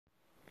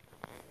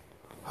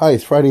Hi,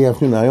 it's Friday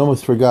afternoon. I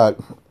almost forgot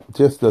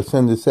just to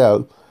send this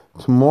out.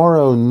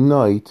 Tomorrow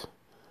night,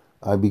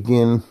 I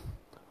begin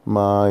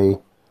my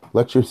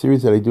lecture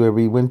series that I do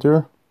every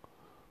winter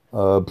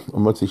on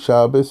Motzei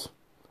Shabbos,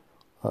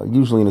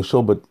 usually in a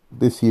shul, but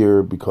this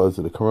year, because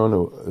of the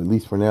corona, at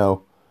least for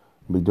now,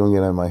 I'll be doing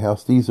it at my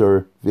house. These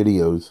are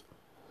videos,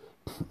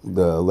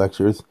 the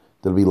lectures,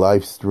 that'll be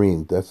live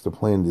streamed. That's the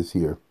plan this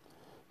year.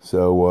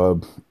 So, I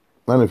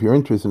don't know if you're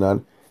interested or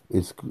not.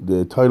 It's,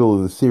 the title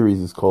of the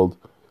series is called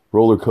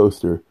Roller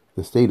Coaster,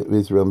 the State of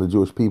Israel and the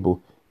Jewish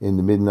People in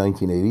the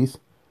mid-1980s.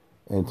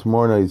 And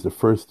tomorrow night is the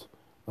first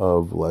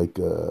of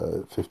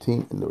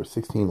 15 or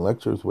 16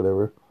 lectures,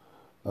 whatever,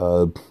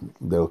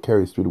 that'll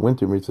carry us through the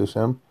winter, Mitzvah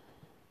Hashem.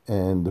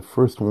 And the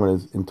first one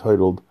is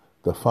entitled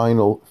The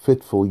Final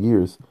Fitful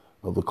Years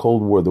of the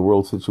Cold War, the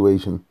World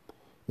Situation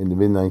in the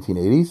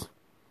mid-1980s.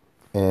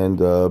 And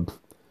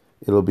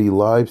it'll be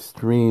live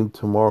streamed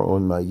tomorrow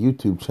on my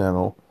YouTube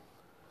channel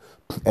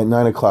at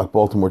 9 o'clock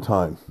Baltimore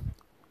time.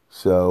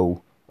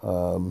 So,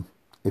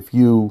 if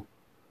you,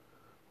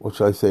 what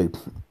should I say,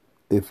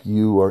 if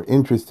you are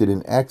interested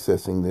in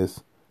accessing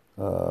this,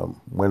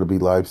 when it'll be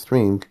live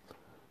streamed,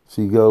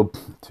 so you go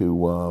to,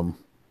 you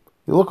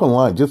look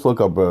online, just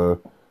look up,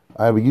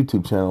 I have a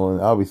YouTube channel,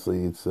 and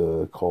obviously it's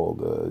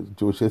called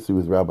Jewish History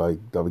with Rabbi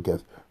David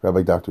Katz,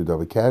 Rabbi Dr.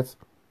 David Katz.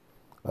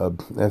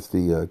 That's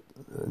the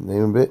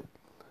name of it,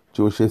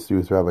 Jewish History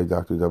with Rabbi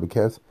Dr. David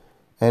Katz,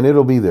 and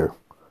it'll be there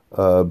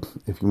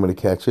if you want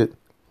to catch it.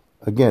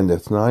 Again,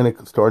 that's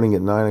starting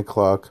at 9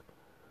 o'clock,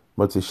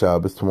 Motzei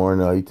Shabbos, tomorrow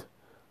night,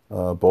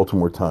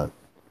 Baltimore time.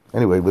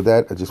 Anyway, with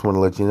that, I just want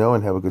to let you know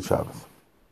and have a good Shabbos.